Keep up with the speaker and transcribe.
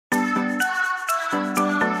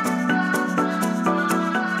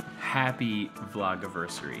happy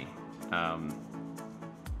vlogiversary.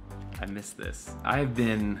 I missed this. I've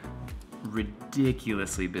been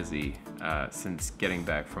ridiculously busy since getting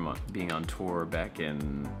back from being on tour back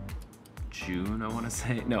in June, I want to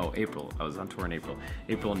say. No, April. I was on tour in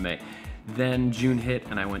April and May. Then June hit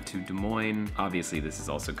and I went to Des Moines. Obviously this is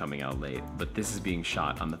also coming out late, but this is being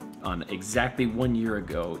shot on exactly 1 year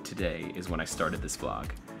ago today is when I started this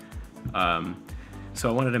vlog. So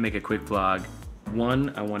I wanted to make a quick vlog.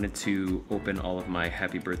 One, I wanted to open all of my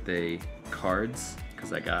happy birthday cards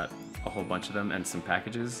because I got a whole bunch of them and some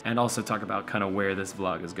packages, and also talk about kind of where this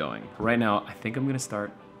vlog is going. Right now, I think I'm gonna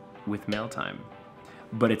start with mail time,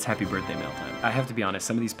 but it's happy birthday mail time. I have to be honest,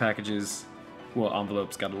 some of these packages, well,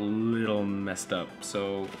 envelopes got a little messed up.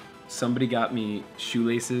 So somebody got me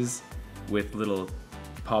shoelaces with little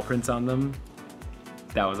paw prints on them.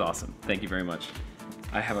 That was awesome. Thank you very much.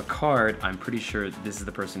 I have a card. I'm pretty sure this is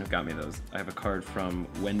the person who got me those. I have a card from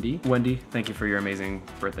Wendy. Wendy, thank you for your amazing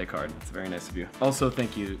birthday card. It's very nice of you. Also,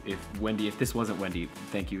 thank you, if this wasn't Wendy,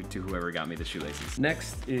 thank you to whoever got me the shoelaces.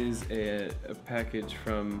 Next is a package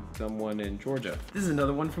from someone in Georgia. This is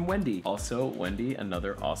another one from Wendy. Also, Wendy,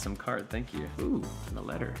 another awesome card. Thank you. Ooh, and a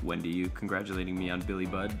letter. Wendy, you congratulating me on Billy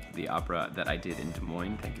Budd, the opera that I did in Des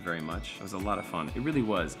Moines. Thank you very much. It was a lot of fun. It really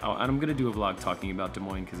was. I'm gonna do a vlog talking about Des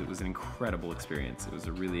Moines because it was an incredible experience.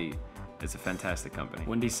 It's a fantastic company.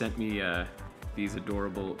 Wendy sent me these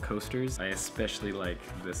adorable coasters. I especially like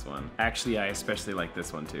this one. Actually, I especially like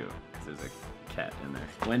this one too, because there's a cat in there.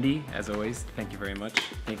 Wendy, as always, thank you very much.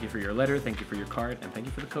 Thank you for your letter, thank you for your card, and thank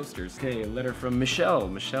you for the coasters. Okay, a letter from Michelle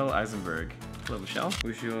Eisenberg. Hello, Michelle.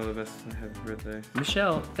 Wish you all the best and happy birthday.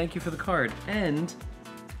 Michelle, thank you for the card, and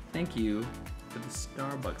thank you for the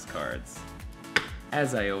Starbucks cards.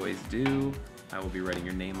 As I always do, I will be writing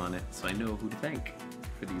your name on it so I know who to thank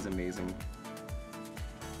for these amazing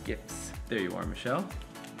gifts. There you are, Michelle.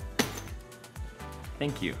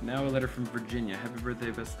 Thank you. Now a letter from Virginia. Happy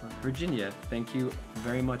birthday, best friend. Virginia, thank you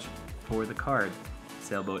very much for the card.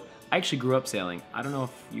 Sailboat. I actually grew up sailing. I don't know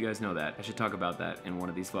if you guys know that. I should talk about that in one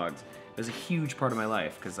of these vlogs. It was a huge part of my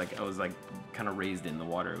life because I was kind of raised in the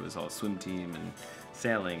water. It was all swim team and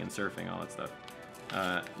sailing and surfing, all that stuff.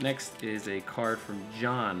 Next is a card from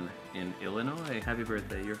John in Illinois. Happy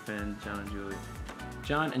birthday, your fan, John and Julie.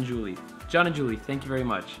 John and Julie, thank you very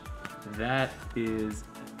much. That is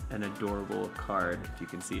an adorable card, if you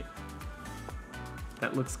can see it.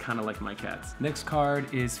 That looks kind of like my cat's. Next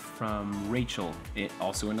card is from Rachel,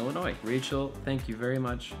 also in Illinois. Rachel, thank you very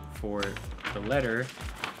much for the letter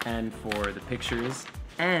and for the pictures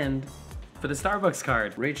and for the Starbucks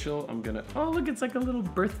card. Rachel, oh look, it's like a little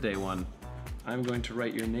birthday one. I'm going to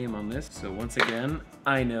write your name on this. So once again,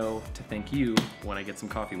 I know to thank you when I get some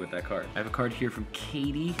coffee with that card. I have a card here from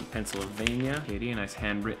Katie, Pennsylvania. Katie, a nice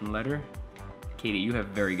handwritten letter. Katie, you have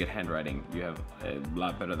very good handwriting. You have a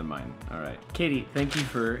lot better than mine. All right. Katie, thank you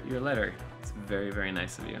for your letter. It's very, very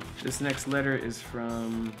nice of you. This next letter is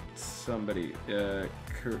from somebody,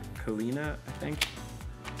 Kalina, I think.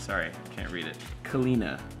 Sorry, I can't read it.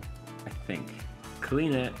 Kalina, I think.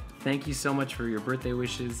 Kalina, thank you so much for your birthday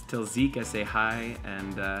wishes. Tell Zeke I say hi,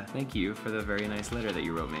 and thank you for the very nice letter that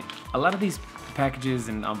you wrote me. A lot of these packages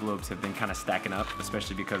and envelopes have been kind of stacking up,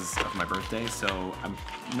 especially because of my birthday, so I'm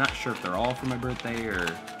not sure if they're all for my birthday or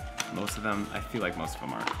most of them. I feel like most of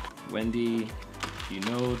them are. Wendy, you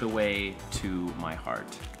know the way to my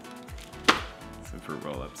heart. Some fruit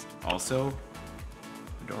roll-ups. Also,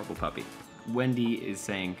 adorable puppy. Wendy is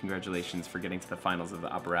saying congratulations for getting to the finals of the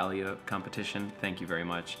Operalia competition. Thank you very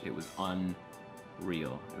much. It was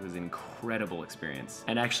unreal. It was an incredible experience.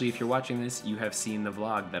 And actually, if you're watching this, you have seen the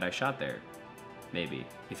vlog that I shot there. Maybe,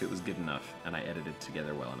 if it was good enough and I edited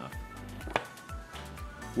together well enough.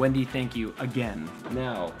 Wendy, thank you again.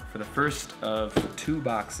 Now, for the first of 2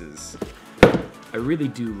 boxes. I really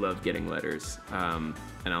do love getting letters and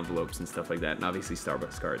envelopes and stuff like that, and obviously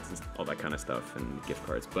Starbucks cards and all that kind of stuff and gift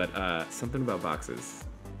cards, but something about boxes.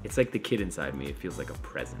 It's like the kid inside me. It feels like a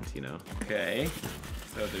present, you know? Okay,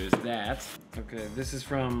 so there's that. Okay, this is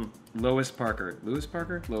from Lois Parker. Lois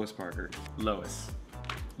Parker? Lois Parker. Lois.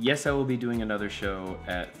 Yes, I will be doing another show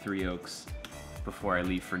at Three Oaks before I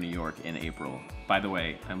leave for New York in April. By the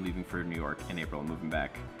way, I'm leaving for New York in April. I'm moving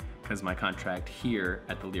back because my contract here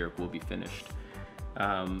at the Lyric will be finished.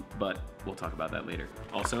 But we'll talk about that later.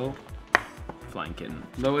 Also, Flying Kitten.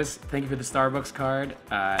 Lois, thank you for the Starbucks card.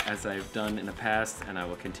 As I've done in the past, and I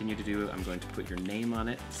will continue to do, I'm going to put your name on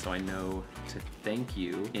it so I know to thank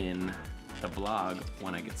you in the vlog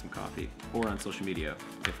when I get some coffee, or on social media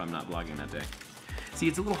if I'm not vlogging that day. See,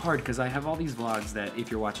 it's a little hard because I have all these vlogs that if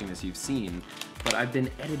you're watching this you've seen, but I've been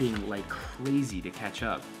editing like crazy to catch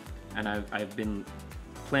up. And I've been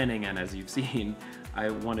planning, and as you've seen, I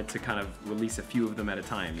wanted to kind of release a few of them at a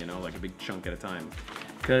time, you know, like a big chunk at a time.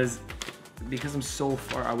 Because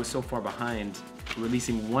I was so far behind,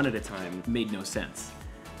 releasing one at a time made no sense.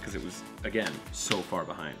 Because it was, again, so far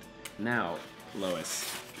behind. Now, Lois.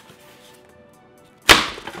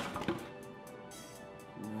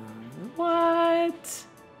 What?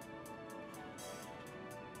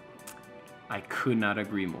 I could not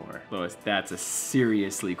agree more. Lois, that's a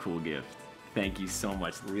seriously cool gift. Thank you so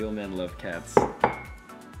much. Real men love cats.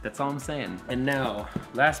 That's all I'm saying. And now,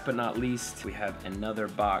 last but not least, we have another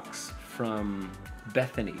box from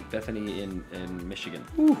Bethany. Bethany in Michigan.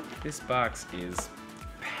 Whew, this box is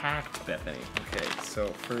packed, Bethany. Okay, so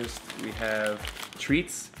first we have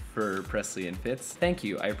treats for Presley and Fitz. Thank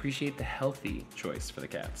you, I appreciate the healthy choice for the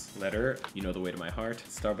cats. Letter, you know the way to my heart.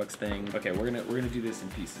 Starbucks thing. Okay, we're gonna do this in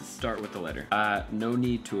pieces. Start with the letter. No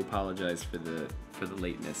need to apologize for the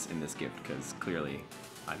lateness in this gift, because clearly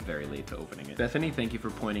I'm very late to opening it. Bethany, thank you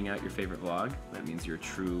for pointing out your favorite vlog. That means you're a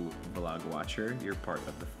true vlog watcher. You're part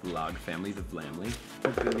of the vlog family, the Vlamly.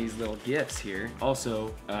 Open these little gifts here.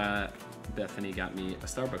 Also, Bethany got me a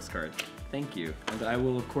Starbucks card. Thank you. And I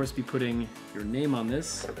will of course be putting your name on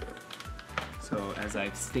this. So as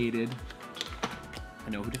I've stated, I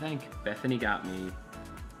know who to thank. Bethany got me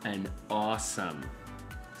an awesome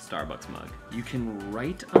Starbucks mug. You can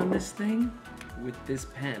write on this thing with this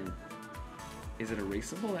pen. Is it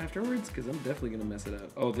erasable afterwards? Because I'm definitely gonna mess it up.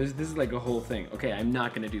 Oh, this is like a whole thing. Okay, I'm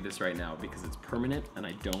not gonna do this right now because it's permanent and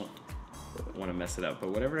I don't want to mess it up, but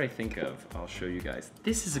whatever I think of, I'll show you guys.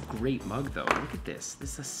 This is a great mug though. Look at this.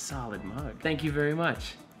 This is a solid mug. Thank you very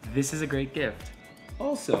much. This is a great gift.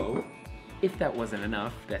 Also, if that wasn't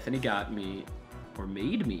enough, Bethany got me, or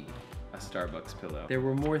made me, a Starbucks pillow. There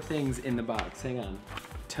were more things in the box. Hang on.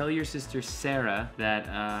 Tell your sister Sarah that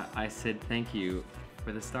I said thank you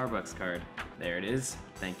for the Starbucks card. There it is.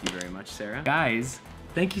 Thank you very much, Sarah. Guys,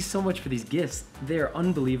 thank you so much for these gifts. They're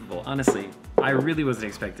unbelievable. Honestly, I really wasn't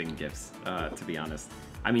expecting gifts, to be honest.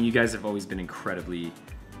 I mean, you guys have always been incredibly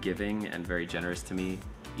giving and very generous to me,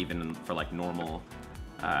 even for like normal,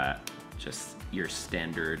 just your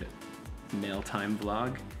standard mail time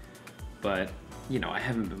vlog. But, you know, I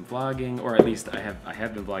haven't been vlogging, or at least I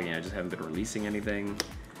have been vlogging, I just haven't been releasing anything.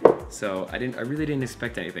 So I really didn't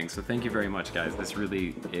expect anything. So thank you very much, guys. This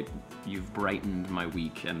really, you've brightened my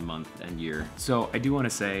week and month and year. So I do want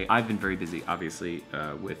to say I've been very busy, obviously,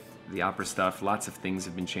 with the opera stuff. Lots of things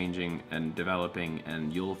have been changing and developing,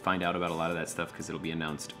 and you'll find out about a lot of that stuff because it'll be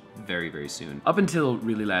announced very, very soon. Up until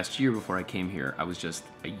really last year, before I came here, I was just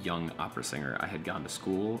a young opera singer. I had gone to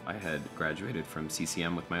school. I had graduated from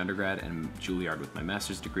CCM with my undergrad and Juilliard with my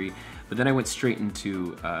master's degree. But then I went straight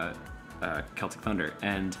into Celtic Thunder,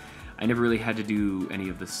 and I never really had to do any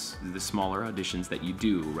of the smaller auditions that you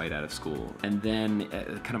do right out of school. And then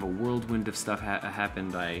kind of a whirlwind of stuff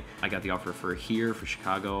happened. I got the offer for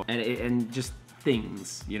Chicago, and just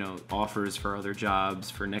things, you know, offers for other jobs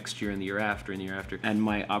for next year and the year after and the year after. And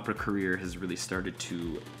my opera career has really started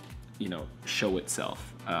to, you know, show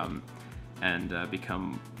itself and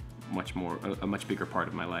become a much bigger part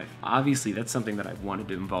of my life. Obviously, that's something that I've wanted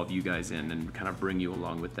to involve you guys in and kind of bring you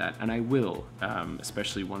along with that, and I will,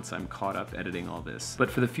 especially once I'm caught up editing all this. But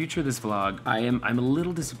for the future of this vlog, I'm a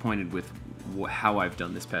little disappointed with how I've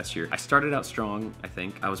done this past year. I started out strong, I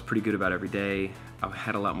think. I was pretty good about every day. I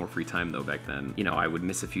had a lot more free time though back then. You know, I would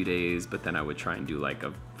miss a few days, but then I would try and do like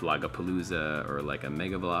a vlogapalooza or like a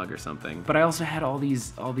mega vlog or something. But I also had all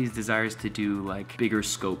these desires to do like bigger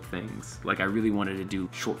scope things. Like I really wanted to do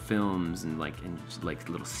short films and like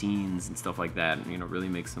little scenes and stuff like that, and, you know, really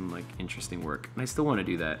make some like interesting work. And I still want to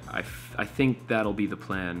do that. I think that'll be the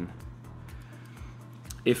plan.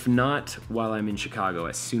 If not while I'm in Chicago,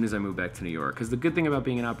 as soon as I move back to New York. Because the good thing about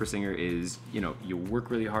being an opera singer is, you know, you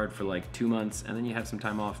work really hard for like 2 months and then you have some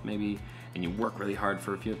time off maybe, and you work really hard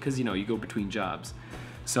for a few, because, you know, you go between jobs.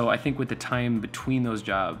 So I think with the time between those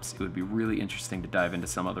jobs, it would be really interesting to dive into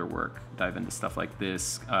some other work, dive into stuff like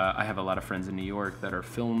this. I have a lot of friends in New York that are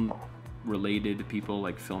film related people,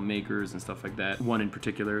 like filmmakers and stuff like that. One in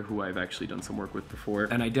particular who I've actually done some work with before.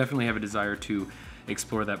 And I definitely have a desire to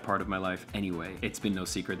explore that part of my life anyway. It's been no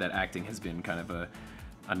secret that acting has been kind of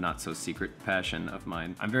a not so secret passion of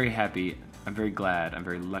mine. I'm very happy, I'm very glad, I'm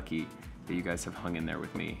very lucky that you guys have hung in there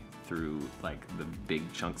with me through like the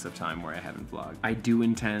big chunks of time where I haven't vlogged. I do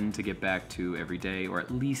intend to get back to every day, or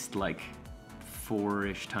at least like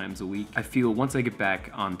 4-ish times a week. I feel once I get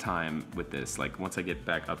back on time with this, like once I get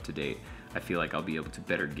back up to date, I feel like I'll be able to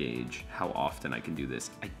better gauge how often I can do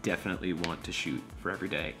this. I definitely want to shoot for every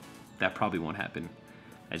day. That probably won't happen.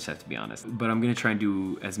 I just have to be honest. But I'm gonna try and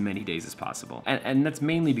do as many days as possible. And that's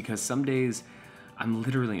mainly because some days I'm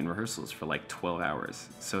literally in rehearsals for like 12 hours.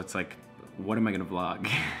 So it's like, what am I gonna vlog?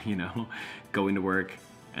 You know, going to work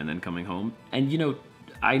and then coming home. And you know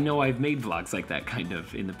I've made vlogs like that kind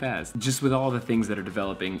of in the past. Just with all the things that are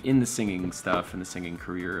developing in the singing stuff and the singing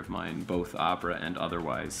career of mine, both opera and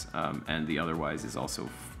otherwise. And the otherwise is also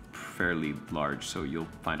fairly large, so you'll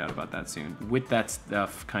find out about that soon. With that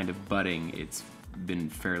stuff kind of budding, it's been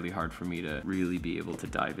fairly hard for me to really be able to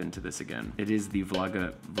dive into this again. It is the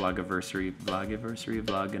vlogiversary,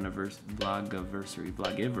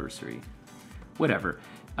 whatever.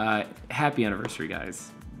 Happy anniversary,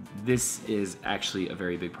 guys. This is actually a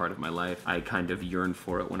very big part of my life. I kind of yearn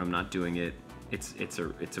for it when I'm not doing it. It's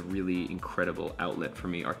a really incredible outlet for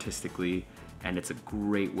me artistically, and it's a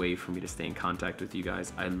great way for me to stay in contact with you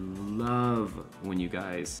guys. I love when you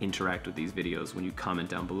guys interact with these videos, when you comment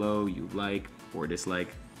down below, you like or dislike,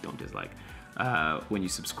 don't dislike. When you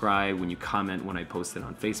subscribe, when you comment when I post it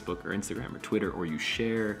on Facebook or Instagram or Twitter, or you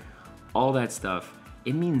share, all that stuff,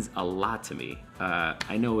 it means a lot to me.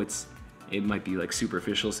 I know it might be like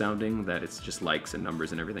superficial sounding, that it's just likes and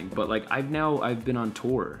numbers and everything, but like I've been on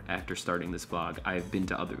tour after starting this vlog. I've been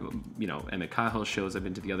to other, you know, Emmett O'Hanlon shows, I've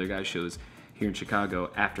been to the other guys' shows here in Chicago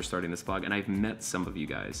after starting this vlog, and I've met some of you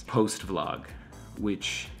guys post-vlog,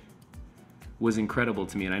 which was incredible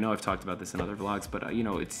to me. And I know I've talked about this in other vlogs, but you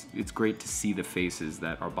know, it's great to see the faces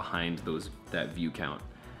that are behind that view count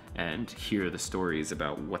and hear the stories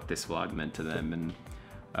about what this vlog meant to them and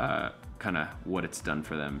kind of what it's done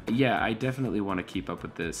for them. Yeah, I definitely want to keep up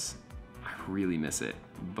with this. I really miss it,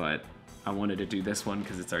 but I wanted to do this one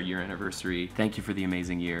because it's our year anniversary. Thank you for the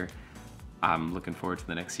amazing year. I'm looking forward to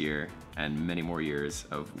the next year and many more years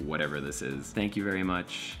of whatever this is. Thank you very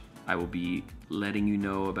much. I will be letting you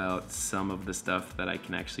know about some of the stuff that I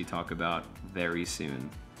can actually talk about very soon.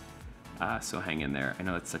 So hang in there. I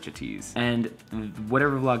know it's such a tease. And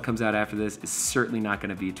whatever vlog comes out after this is certainly not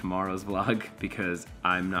gonna be tomorrow's vlog, because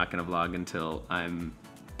I'm not gonna vlog until I'm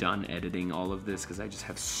done editing all of this, because I just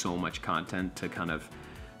have so much content to kind of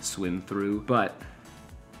swim through. But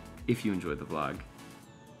if you enjoyed the vlog,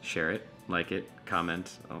 share it, like it,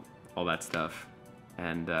 comment, all that stuff.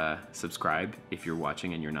 And subscribe if you're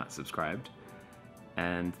watching and you're not subscribed.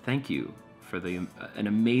 And thank you for an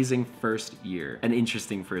amazing first year, an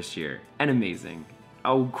interesting first year, an amazing,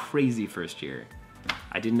 crazy first year.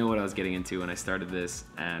 I didn't know what I was getting into when I started this,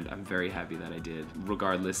 and I'm very happy that I did.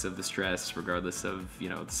 Regardless of the stress, regardless of, you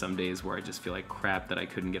know, some days where I just feel like crap that I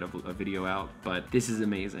couldn't get a video out, but this is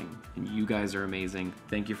amazing, and you guys are amazing.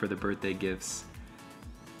 Thank you for the birthday gifts,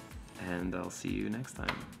 and I'll see you next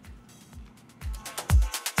time.